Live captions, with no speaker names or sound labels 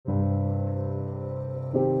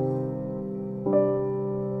Hi,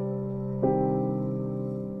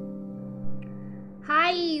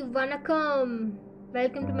 Vanakkam.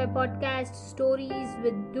 Welcome to my podcast Stories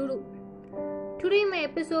with Dudu. Today my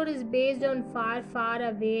episode is based on Far Far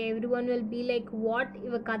Away. Everyone will be like, what?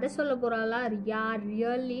 Iva kada solla porala? Yeah,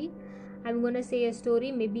 really? I'm gonna say a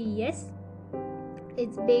story. Maybe yes.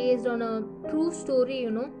 It's based on a true story.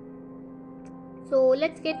 So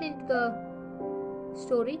let's get into the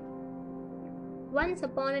story. Once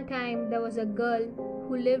upon a time, there was a girl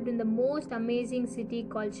who lived in the most amazing city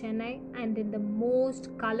called Chennai and in the most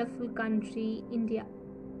colorful country, India.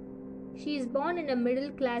 She is born in a middle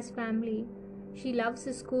class family. She loves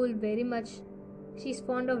her school very much. She is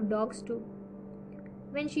fond of dogs too.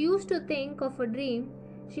 When she used to think of a dream,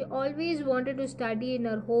 she always wanted to study in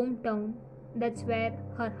her hometown. That's where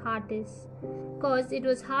her heart is. Cause it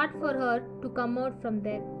was hard for her to come out from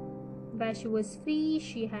there. Where she was free,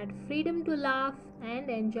 she had freedom to laugh and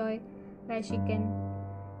enjoy, where she can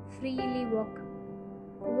freely walk.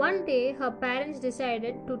 One day, her parents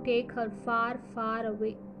decided to take her far, far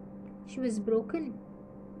away. She was broken,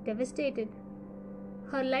 devastated.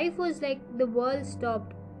 Her life was like the world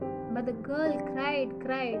stopped, but the girl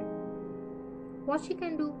cried. What she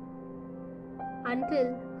can do?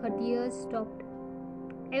 Until her tears stopped.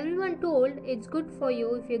 Everyone told it's good for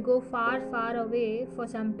you if you go far, far away for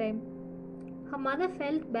some time. Her mother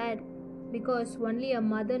felt bad because only a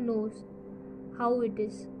mother knows how it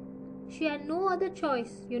is. She had no other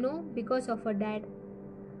choice, because of her dad.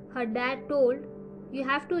 Her dad told, "You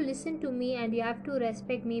have to listen to me and you have to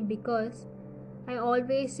respect me because I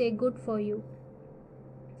always say good for you,"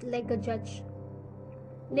 like a judge.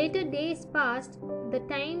 Later days passed, the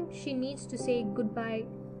time she needs to say goodbye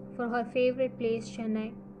for her favorite place,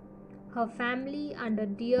 Chennai, her family, and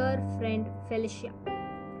her dear friend Felicia.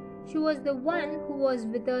 She was the one who was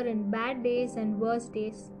with her in bad days and worse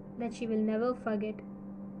days that she will never forget.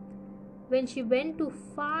 When she went to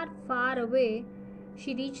far, far away,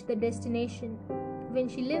 she reached the destination. When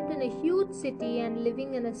she lived in a huge city and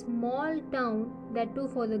living in a small town, that too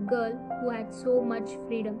for the girl who had so much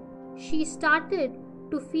freedom, she started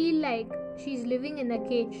to feel like she's living in a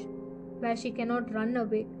cage where she cannot run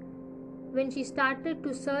away. When she started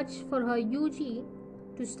to search for her UG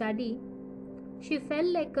to study, she felt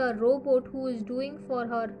like a robot who is doing for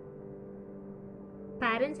her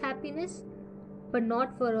parents' happiness but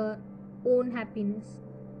not for her own happiness.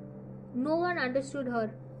 No one understood her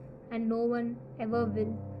and no one ever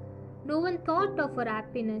will. No one thought of her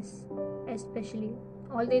happiness, especially.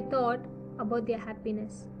 All they thought about their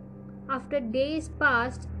happiness. After days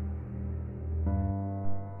passed,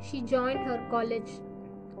 she joined her college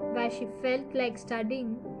where she felt like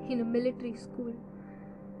studying in a military school.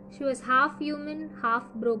 She was half human, half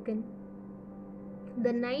broken.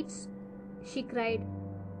 The nights she cried,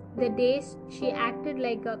 the days she acted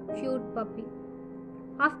like a cute puppy.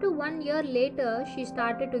 After 1 year later, she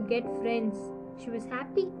started to get friends. She was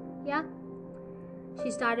happy, yeah.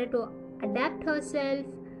 She started to adapt herself.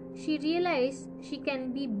 She realized she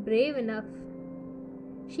can be brave enough.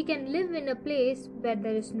 She can live in a place where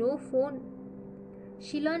there is no phone.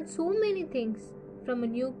 She learned so many things from a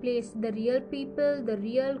new place, the real people, the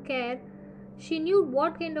real care. She knew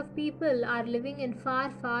what kind of people are living in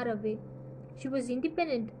far, far away. She was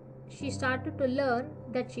independent. She started to learn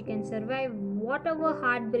that she can survive whatever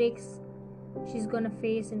heartbreaks she's gonna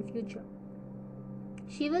face in future.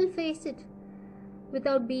 She will face it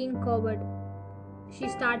without being coward. She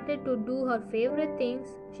started to do her favorite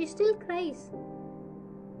things. She still cries,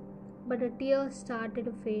 but her tears started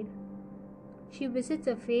to fade. She visits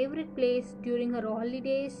her favorite place during her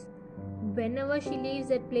holidays. Whenever she leaves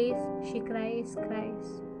that place, she cries,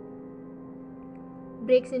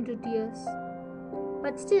 breaks into tears.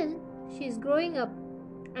 But still, she is growing up,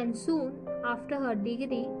 and soon after her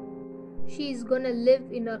degree, she is gonna live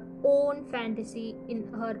in her own fantasy, in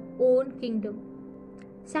her own kingdom.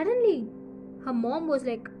 Suddenly, her mom was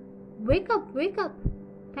like, wake up,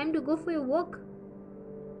 time to go for your work."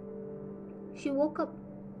 She woke up.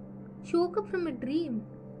 She woke up from a dream.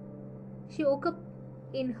 She woke up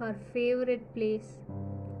in her favorite place.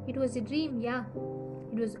 It was a dream, yeah.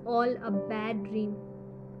 It was all a bad dream.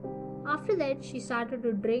 After that, she started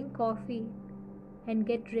to drink coffee and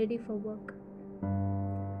get ready for work.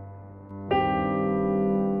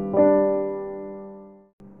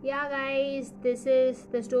 Yeah, guys, this is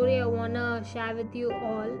the story I wanna share with you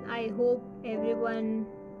all. I hope everyone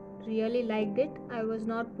really liked it. I was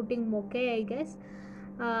not putting moke, I guess.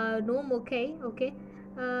 No moke, okay.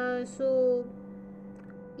 So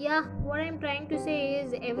yeah, what I'm trying to say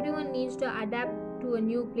is everyone needs to adapt to a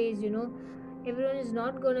new place. Everyone is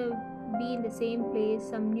not gonna be in the same place,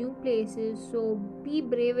 some new places. So be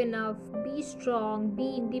brave enough, be strong,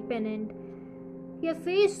 be independent. You have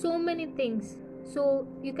faced so many things, so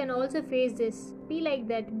you can also face this. Be like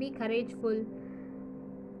that, be courageful.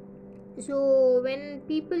 So when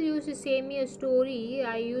people used to say me a story,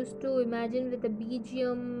 I used to imagine with a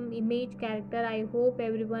BGM image character. I hope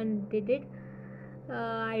everyone did it.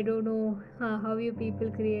 I don't know how you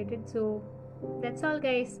people created. So that's all,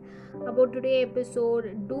 guys, about today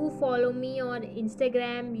episode. Do follow me on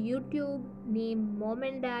Instagram, YouTube, name Mom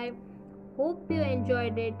and Dad. Hope you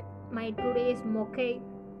enjoyed it. My today's mokai.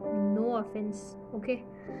 No offense. Okay.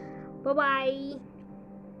 Bye bye.